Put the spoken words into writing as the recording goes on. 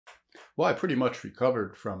Well, I pretty much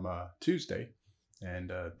recovered from Tuesday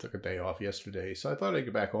and took a day off yesterday. So I thought I'd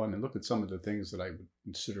get back on and look at some of the things that I would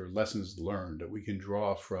consider lessons learned that we can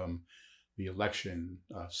draw from the election,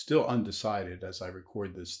 still undecided as I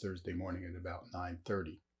record this Thursday morning at about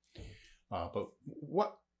 9:30. But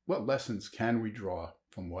what lessons can we draw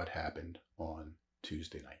from what happened on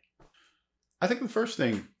Tuesday night? I think the first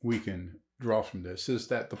thing we can draw from this is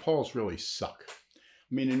that the polls really suck.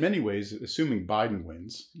 I mean, in many ways, assuming Biden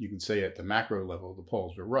wins, you can say at the macro level, the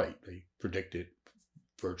polls were right. They predicted,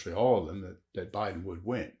 virtually all of them, that Biden would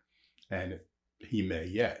win. And he may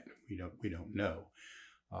yet. We don't know.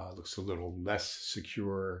 Looks a little less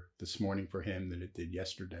secure this morning for him than it did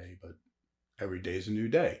yesterday, but every day is a new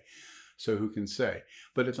day. So who can say?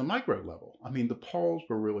 But at the micro level, I mean, the polls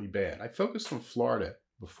were really bad. I focused on Florida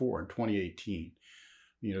before in 2018.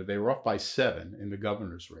 They were off by 7 in the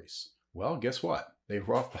governor's race. Well, guess what? They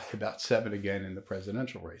were off by about 7 again in the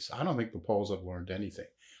presidential race. I don't think the polls have learned anything.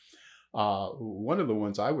 One of the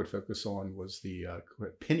ones I would focus on was the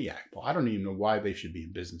Piniac poll. I don't even know why they should be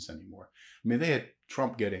in business anymore. I mean, they had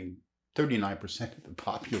Trump getting 39% of the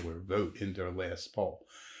popular vote in their last poll.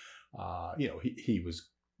 He was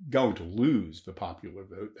going to lose the popular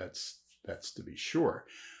vote. That's to be sure.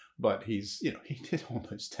 But he did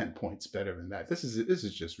almost 10 points better than that. This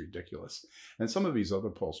is just ridiculous. And some of these other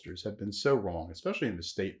pollsters have been so wrong, especially in the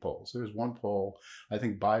state polls. There was one poll, I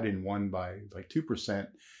think Biden won by like 2%.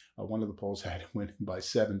 One of the polls had him winning by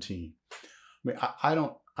 17. I mean,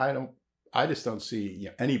 I just don't see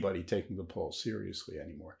anybody taking the polls seriously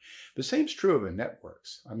anymore. The same's true of the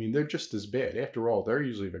networks. I mean, they're just as bad. After all, they're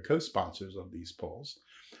usually the co-sponsors of these polls.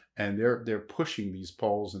 And they're pushing these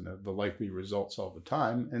polls and the likely results all the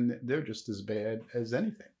time, and they're just as bad as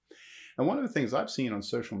anything. And one of the things I've seen on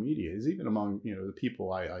social media is even among the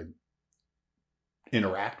people I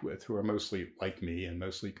interact with, who are mostly like me and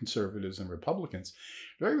mostly conservatives and Republicans,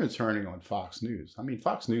 they're even turning on Fox News. I mean,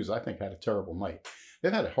 Fox News, I think, had a terrible night.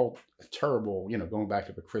 They've had a whole terrible, going back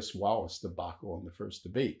to the Chris Wallace debacle in the first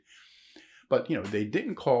debate. But they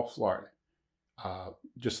didn't call Florida.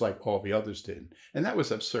 Just like all the others did. And that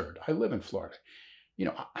was absurd. I live in Florida.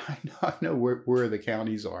 I know where the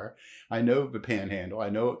counties are. I know the panhandle. I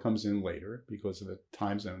know it comes in later because of the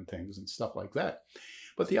time zone things and stuff like that.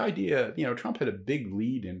 But the idea, Trump had a big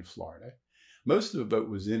lead in Florida. Most of the vote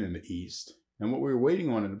was in the East. And what we were waiting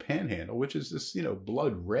on in the panhandle, which is this,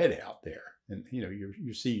 blood red out there. And,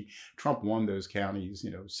 you see Trump won those counties,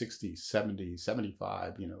 60, 70,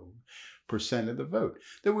 75, percent of the vote.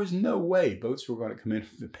 There was no way votes were going to come in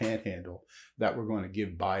from the panhandle that were going to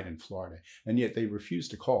give Biden Florida. And yet they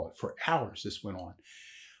refused to call it. For hours this went on.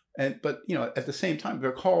 But at the same time,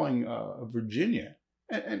 they're calling Virginia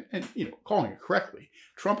and calling it correctly.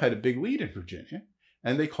 Trump had a big lead in Virginia,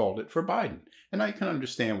 and they called it for Biden. And I can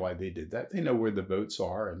understand why they did that. They know where the votes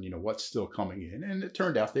are and what's still coming in. And it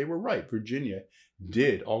turned out they were right. Virginia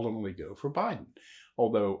did ultimately go for Biden.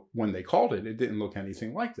 Although when they called it, it didn't look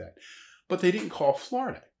anything like that. But they didn't call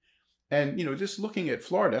Florida. And, just looking at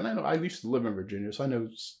Florida, and I know I used to live in Virginia, so I know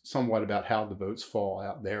somewhat about how the votes fall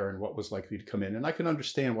out there and what was likely to come in. And I can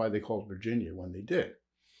understand why they called Virginia when they did.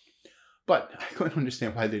 But I couldn't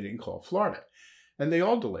understand why they didn't call Florida. And they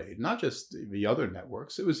all delayed, not just the other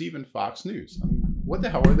networks. It was even Fox News. I mean, what the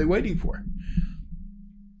hell are they waiting for?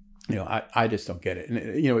 I just don't get it. And,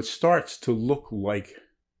 it starts to look like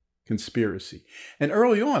conspiracy. And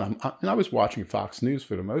early on, I was watching Fox News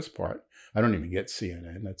for the most part. I don't even get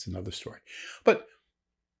CNN. That's another story. But,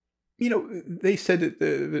 they said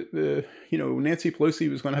that Nancy Pelosi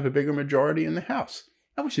was going to have a bigger majority in the House.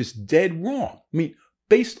 That was just dead wrong. I mean,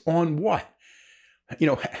 based on what?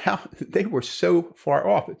 How they were so far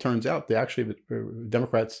off. It turns out the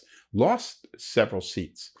Democrats lost several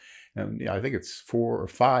seats. And I think it's 4 or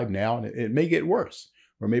 5 now, and it may get worse.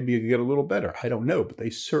 Or maybe it get a little better. I don't know. But they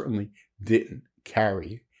certainly didn't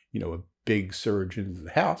carry, a big surge into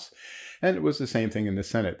the House. And it was the same thing in the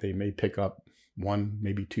Senate. They may pick up 1,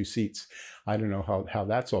 maybe 2 seats. I don't know how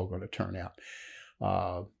that's all going to turn out.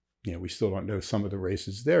 We still don't know some of the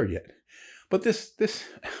races there yet. But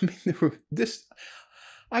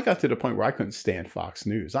I got to the point where I couldn't stand Fox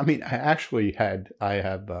News. I mean, I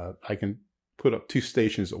can put up 2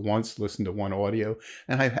 stations at once, listen to one audio,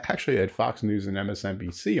 and I actually had Fox News and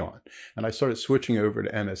MSNBC on. And I started switching over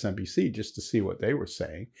to MSNBC just to see what they were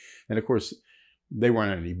saying. And of course, they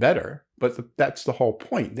weren't any better, but that's the whole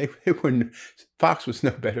point. Fox was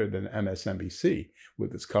no better than MSNBC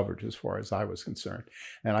with its coverage as far as I was concerned.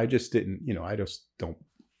 And I just didn't, I just don't,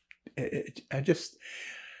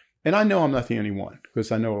 and I know I'm not the only one,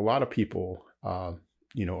 because I know a lot of people,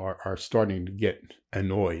 are starting to get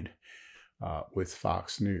annoyed with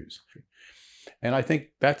Fox News. And I think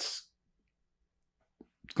that's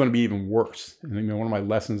going to be even worse. And I mean, one of my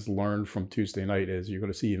lessons learned from Tuesday night is you're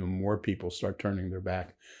going to see even more people start turning their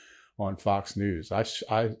back on Fox News.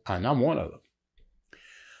 And I'm one of them.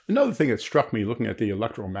 Another thing that struck me looking at the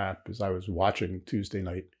electoral map as I was watching Tuesday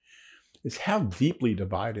night is how deeply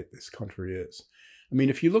divided this country is. I mean,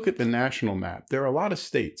 if you look at the national map, there are a lot of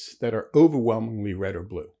states that are overwhelmingly red or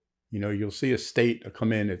blue. You know, you'll see a state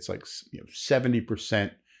come in, it's like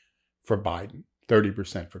 70% for Biden,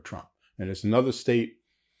 30% for Trump. And there's another state,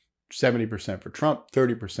 70% for Trump,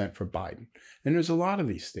 30% for Biden. And there's a lot of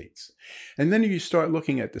these states. And then if you start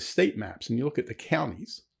looking at the state maps and you look at the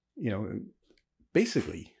counties, you know,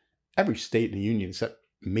 basically every state in the union except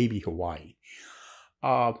maybe Hawaii,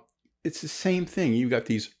 it's the same thing. You've got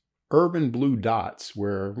these urban blue dots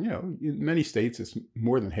where, you know, in many states it's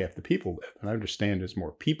more than half the people live. And I understand there's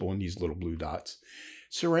more people in these little blue dots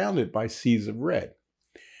surrounded by seas of red.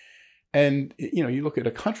 And, you know, you look at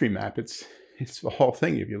a country map, it's the whole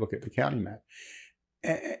thing if you look at the county map.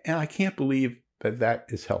 And I can't believe that that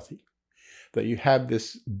is healthy, that you have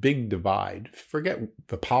this big divide. Forget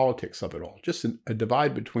the politics of it all, just a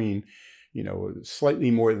divide between, you know,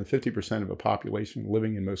 slightly more than 50% of a population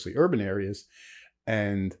living in mostly urban areas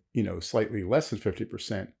and, you know, slightly less than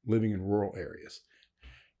 50% living in rural areas.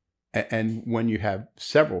 And when you have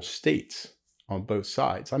several states on both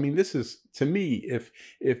sides, I mean, this is, to me,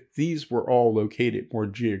 if these were all located more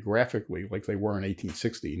geographically like they were in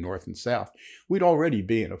 1860, North and South, we'd already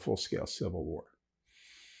be in a full-scale civil war.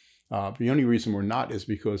 The only reason we're not is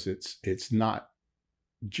because it's not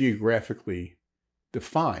geographically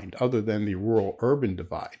defined other than the rural-urban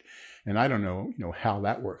divide. And I don't know, you know, how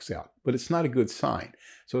that works out, but it's not a good sign.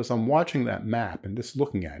 So as I'm watching that map and just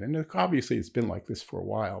looking at it, and obviously it's been like this for a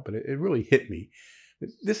while, but it really hit me that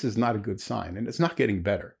this is not a good sign, and it's not getting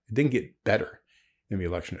better. It didn't get better in the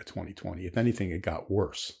election of 2020. If anything, it got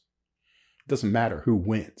worse. It doesn't matter who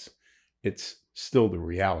wins. It's still the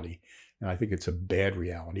reality. And I think it's a bad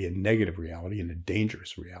reality, a negative reality, and a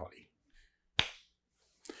dangerous reality.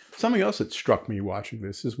 Something else that struck me watching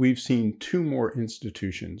this is we've seen two more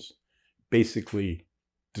institutions basically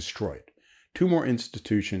destroyed. Two more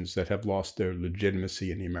institutions that have lost their legitimacy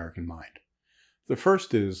in the American mind. The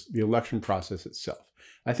first is the election process itself.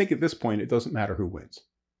 I think at this point, it doesn't matter who wins.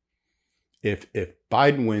 If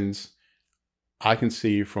Biden wins, I can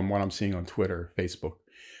see from what I'm seeing on Twitter, Facebook,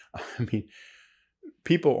 I mean,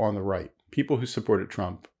 people on the right, people who supported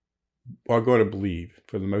Trump, are going to believe,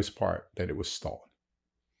 for the most part, that it was stolen.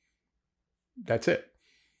 That's it.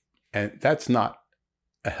 And that's not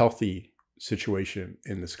a healthy situation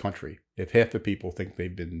in this country if half the people think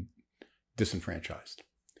they've been disenfranchised.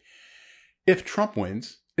 If Trump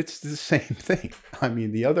wins, it's the same thing. I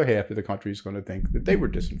mean, the other half of the country is going to think that they were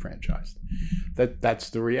disenfranchised. That's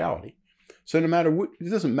the reality. So no matter what, it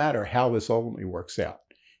doesn't matter how this ultimately works out.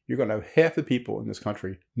 You're going to have half the people in this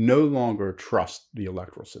country no longer trust the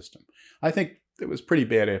electoral system. I think it was pretty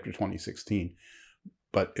bad after 2016,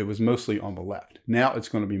 but it was mostly on the left. Now it's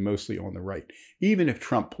going to be mostly on the right. Even if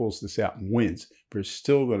Trump pulls this out and wins, there's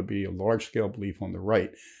still going to be a large-scale belief on the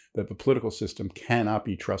right that the political system cannot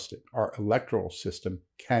be trusted. Our electoral system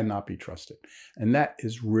cannot be trusted. And that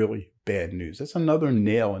is really bad news. That's another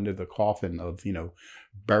nail into the coffin of, you know,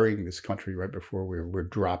 burying this country right before we're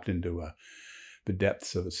dropped into the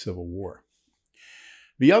depths of a civil war.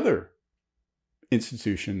 The other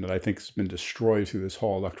institution that I think has been destroyed through this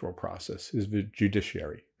whole electoral process is the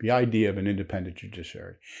judiciary, the idea of an independent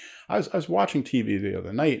judiciary. I was watching TV the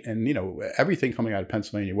other night, and, you know, everything coming out of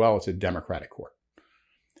Pennsylvania, well, it's a Democratic court,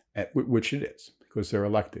 which it is, because they're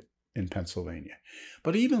elected in Pennsylvania.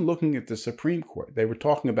 But even looking at the Supreme Court, they were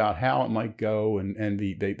talking about how it might go, and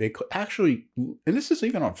they actually, and this is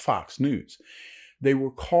even on Fox News, they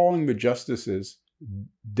were calling the justices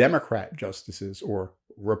Democrat justices or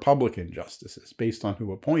Republican justices based on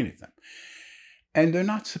who appointed them. And they're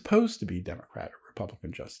not supposed to be Democrat or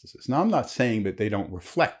Republican justices. Now, I'm not saying that they don't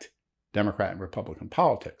reflect Democrat and Republican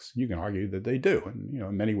politics. You can argue that they do, and, you know,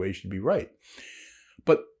 in many ways you'd be right.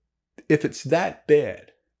 But if it's that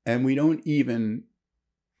bad, and we don't even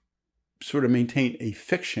sort of maintain a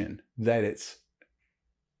fiction that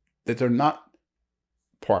they're not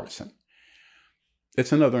partisan,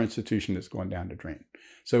 it's another institution that's going down the drain.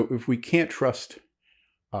 So if we can't trust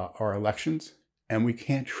our elections and we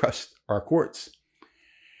can't trust our courts,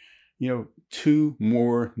 you know, two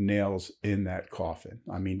more nails in that coffin.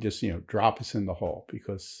 I mean, just, you know, drop us in the hole,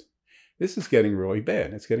 because this is getting really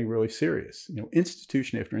bad. It's getting really serious. You know,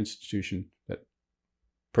 institution after institution that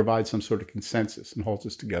provides some sort of consensus and holds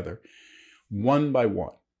us together, one by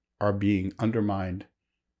one, are being undermined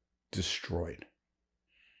destroyed.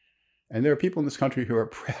 And there are people in this country who are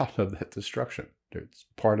proud of that destruction. It's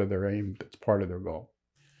part of their aim. It's part of their goal.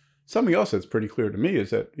 Something else that's pretty clear to me is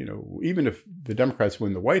that, even if the Democrats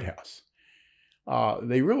win the White House,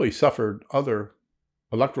 they really suffered other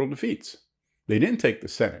electoral defeats. They didn't take the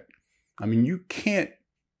Senate. I mean, you can't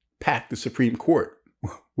pack the Supreme Court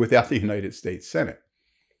without the United States Senate.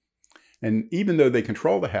 And even though they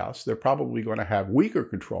control the House, they're probably going to have weaker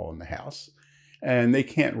control in the House. And they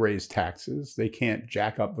can't raise taxes. They can't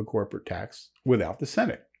jack up the corporate tax without the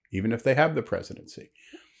Senate, even if they have the presidency.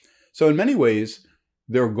 So in many ways,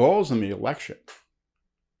 their goals in the election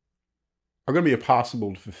are going to be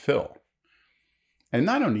impossible to fulfill. And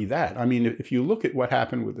not only that, I mean, if you look at what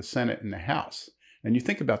happened with the Senate and the House, and you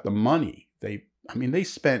think about the money, they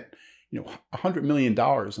spent, $100 million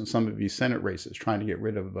on some of these Senate races trying to get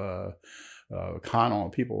rid of Connell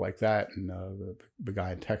and people like that, and the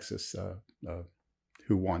guy in Texas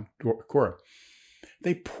who won, Cora.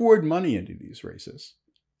 They poured money into these races,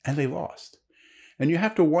 and they lost. And you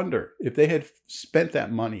have to wonder, if they had spent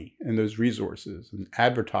that money and those resources and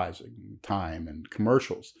advertising time and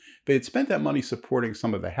commercials, if they had spent that money supporting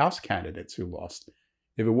some of the House candidates who lost,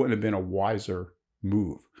 if it wouldn't have been a wiser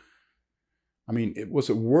move. I mean, was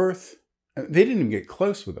it worth? They didn't even get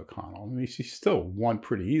close with O'Connell. I mean, he still won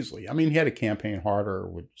pretty easily. I mean, he had to campaign harder,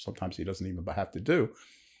 which sometimes he doesn't even have to do.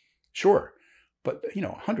 Sure. But,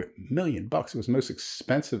 $100 million was the most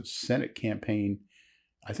expensive Senate campaign,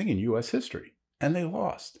 I think, in U.S. history. And they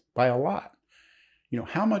lost by a lot.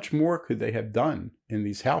 How much more could they have done in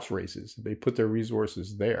these House races if they put their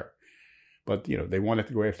resources there? But, they wanted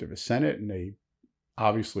to go after the Senate, and they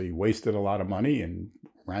obviously wasted a lot of money and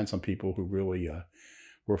ran some people who really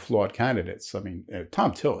were flawed candidates. I mean,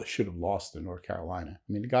 Tom Tillis should have lost in North Carolina.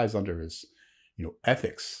 I mean, the guy's under his,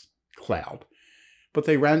 ethics cloud. But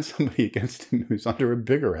they ran somebody against him who's under a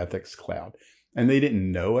bigger ethics cloud. And they didn't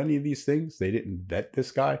know any of these things. They didn't vet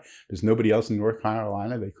this guy. There's nobody else in North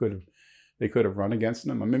Carolina they could have run against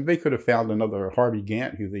him. I mean, they could have found another Harvey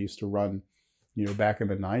Gantt who they used to run, back in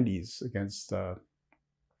the 90s against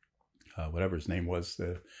whatever his name was,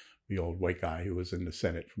 the old white guy who was in the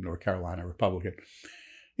Senate from North Carolina, Republican.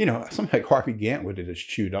 Something like Harvey Gantt would have just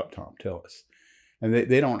chewed up Tom Tillis. And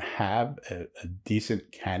they don't have a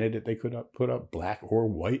decent candidate they could put up, black or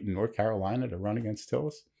white, in North Carolina to run against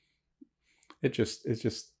Tillis. It's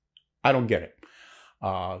just, I don't get it.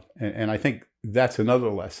 And I think that's another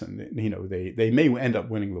lesson. They may end up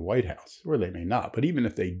winning the White House, or they may not. But even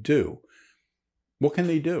if they do, what can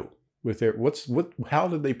they do with their, how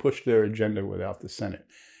did they push their agenda without the Senate?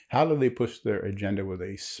 How do they push their agenda with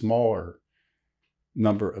a smaller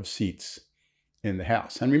number of seats in the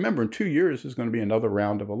House? And remember, in 2 years, there's going to be another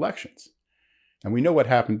round of elections. And we know what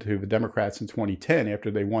happened to the Democrats in 2010 after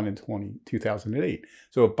they won in 2008.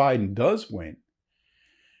 So if Biden does win,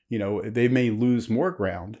 they may lose more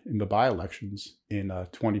ground in the by-elections in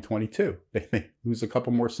 2022. They may lose a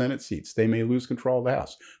couple more Senate seats. They may lose control of the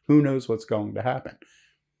House. Who knows what's going to happen?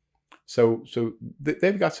 So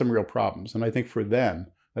they've got some real problems. And I think for them,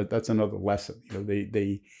 that's another lesson.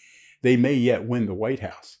 They may yet win the White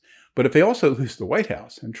House. But if they also lose the White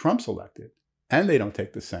House and Trump's elected, and they don't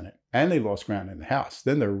take the Senate, and they lost ground in the House,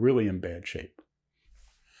 then they're really in bad shape.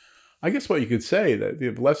 I guess what you could say, that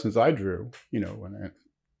the lessons I drew, when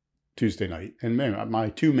Tuesday night, and my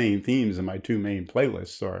two main themes and my two main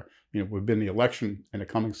playlists are, we've been the election and a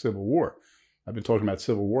coming civil war. I've been talking about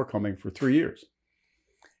civil war coming for 3 years.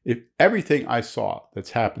 If everything I saw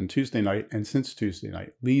that's happened Tuesday night and since Tuesday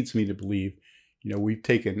night leads me to believe, we've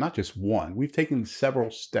taken not just one, we've taken several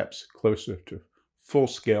steps closer to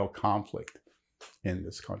full-scale conflict in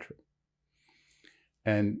this country.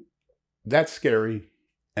 And that's scary,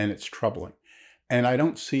 and it's troubling. And I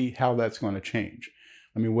don't see how that's going to change.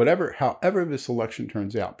 I mean, however this election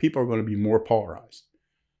turns out, people are going to be more polarized.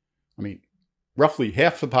 I mean, roughly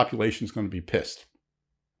half the population is going to be pissed,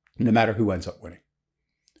 no matter who ends up winning.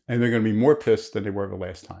 And they're going to be more pissed than they were the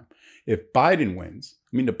last time. If Biden wins,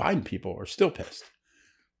 the Biden people are still pissed.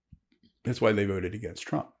 That's why they voted against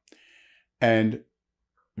Trump. And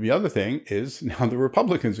the other thing is, now the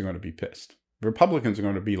Republicans are going to be pissed. The Republicans are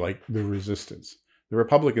going to be like the resistance. The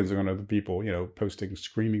Republicans are going to be the people, posting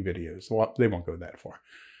screaming videos. Well, they won't go that far.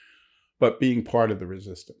 But being part of the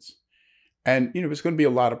resistance. And, there's going to be a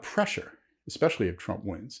lot of pressure, especially if Trump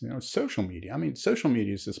wins. Social media. Social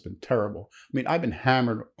media has just been terrible. I've been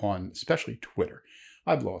hammered on, especially Twitter.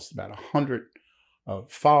 I've lost about 100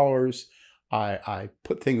 followers. I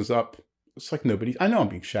put things up. It's like nobody. I know I'm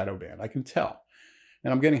being shadow banned. I can tell.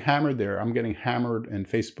 And I'm getting hammered there. I'm getting hammered in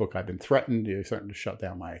Facebook. I've been threatened. They're threatening to shut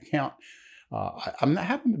down my account. I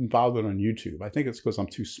haven't been bothered on YouTube. I think it's because I'm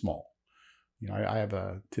too small. You know, I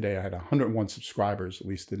have today I had 101 subscribers, at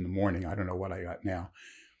least in the morning. I don't know what I got now.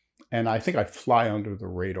 And I think I fly under the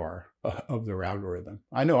radar of their algorithm.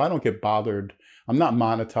 I know I don't get bothered. I'm not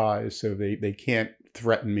monetized, so they can't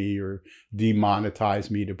threaten me or demonetize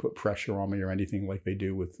me to put pressure on me or anything like they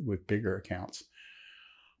do with bigger accounts.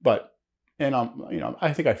 But, and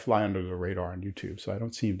I think I fly under the radar on YouTube, so I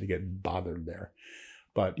don't seem to get bothered there.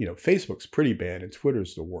 But, Facebook's pretty bad and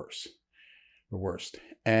Twitter's the worst.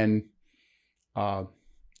 And,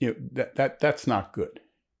 that's not good.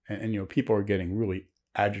 And people are getting really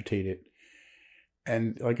agitated.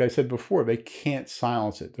 And like I said before, they can't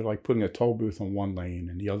silence it. They're like putting a toll booth on one lane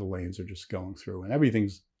and the other lanes are just going through and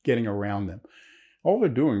everything's getting around them. All they're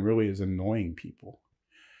doing really is annoying people.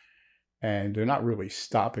 And they're not really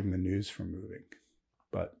stopping the news from moving.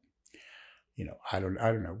 But, I don't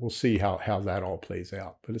know. We'll see how that all plays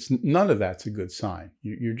out. But none of that's a good sign.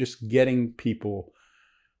 You're just getting people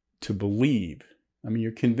to believe. I mean,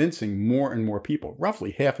 you're convincing more and more people,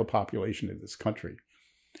 roughly half the population of this country,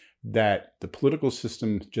 that the political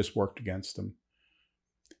system just worked against them,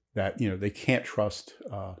 that, they can't trust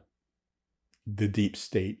the deep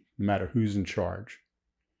state, no matter who's in charge.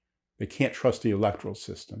 They can't trust the electoral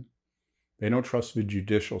system. They don't trust the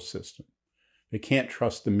judicial system. They can't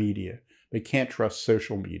trust the media. They can't trust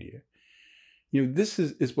social media. This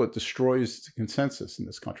is what destroys the consensus in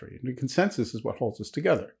this country. And the consensus is what holds us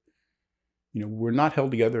together. We're not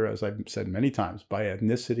held together, as I've said many times, by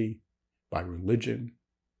ethnicity, by religion,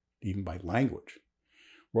 even by language.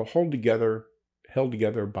 We're held together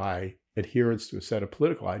by adherence to a set of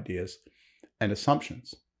political ideas and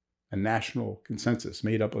assumptions, a national consensus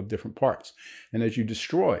made up of different parts. And as you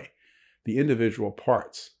destroy the individual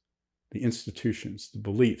parts, the institutions, the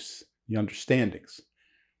beliefs, the understandings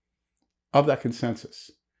of that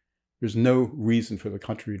consensus, there's no reason for the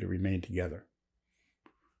country to remain together.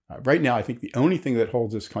 Right now, I think the only thing that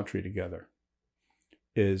holds this country together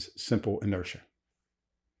is simple inertia.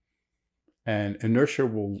 And inertia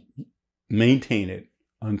will maintain it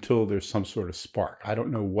until there's some sort of spark. I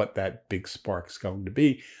don't know what that big spark is going to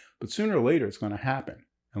be, but sooner or later it's going to happen.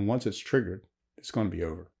 And once it's triggered, it's going to be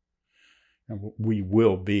over. And we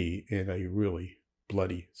will be in a really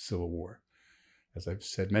bloody civil war. As I've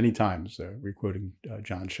said many times, requoting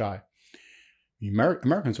John Shai,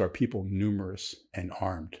 Americans are people numerous and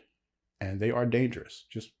armed, and they are dangerous.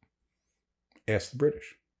 Just ask the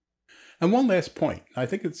British. And one last point, I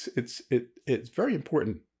think it's very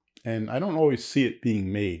important, and I don't always see it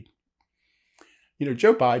being made.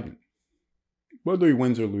 Joe Biden, whether he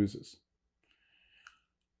wins or loses,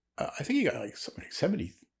 I think he got like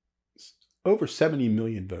over 70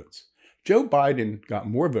 million votes. Joe Biden got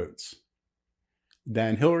more votes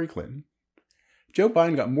than Hillary Clinton. Joe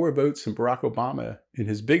Biden got more votes than Barack Obama in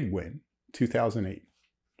his big win, 2008.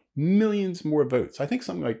 Millions more votes. I think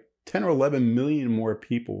something like 10 or 11 million more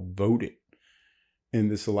people voted in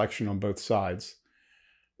this election on both sides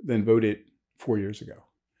than voted 4 years ago.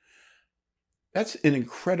 That's an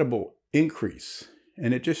incredible increase.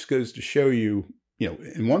 And it just goes to show you,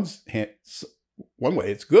 in one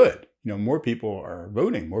way it's good. More people are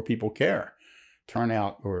voting, more people care.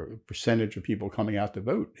 Turnout or percentage of people coming out to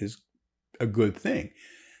vote is a good thing.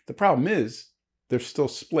 The problem is they're still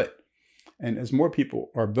split. And as more people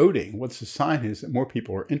are voting, what's the sign is that more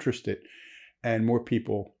people are interested and more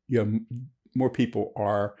people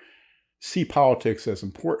see politics as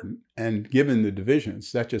important. And given the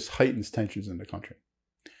divisions, that just heightens tensions in the country.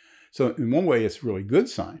 So in one way, it's a really good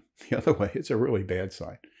sign. The other way, it's a really bad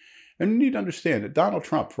sign. And you need to understand that Donald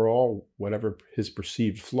Trump, for all whatever his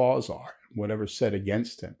perceived flaws are, whatever's said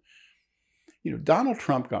against him, Donald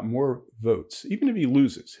Trump got more votes. Even if he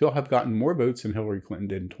loses, he'll have gotten more votes than Hillary Clinton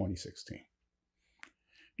did in 2016.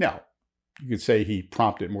 Now, you could say he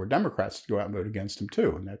prompted more Democrats to go out and vote against him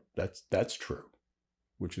too, and that's true,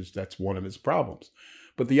 that's one of his problems.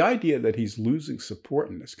 But the idea that he's losing support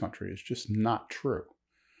in this country is just not true.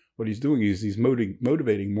 What he's doing is he's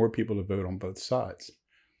motivating more people to vote on both sides.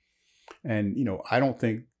 And, I don't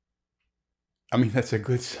think, that's a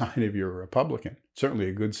good sign if you're a Republican. Certainly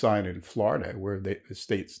a good sign in Florida, where the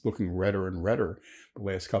state's looking redder and redder the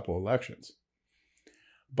last couple of elections.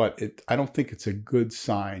 But I don't think it's a good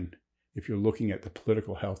sign if you're looking at the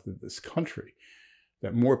political health of this country,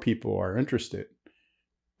 that more people are interested,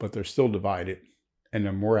 but they're still divided and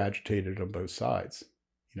they're more agitated on both sides.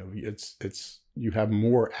 You have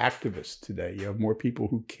more activists today. You have more people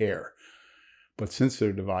who care. But since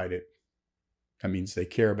they're divided, that means they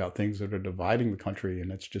care about things that are dividing the country, and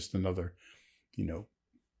that's just another,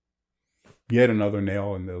 yet another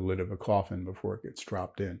nail in the lid of a coffin before it gets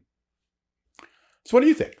dropped in. So what do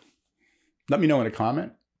you think? Let me know in a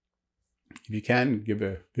comment. If you can, give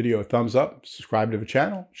a video a thumbs up, subscribe to the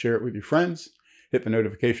channel, share it with your friends, hit the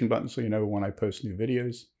notification button so you know when I post new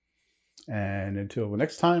videos. And until the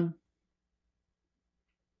next time,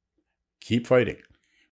 keep fighting.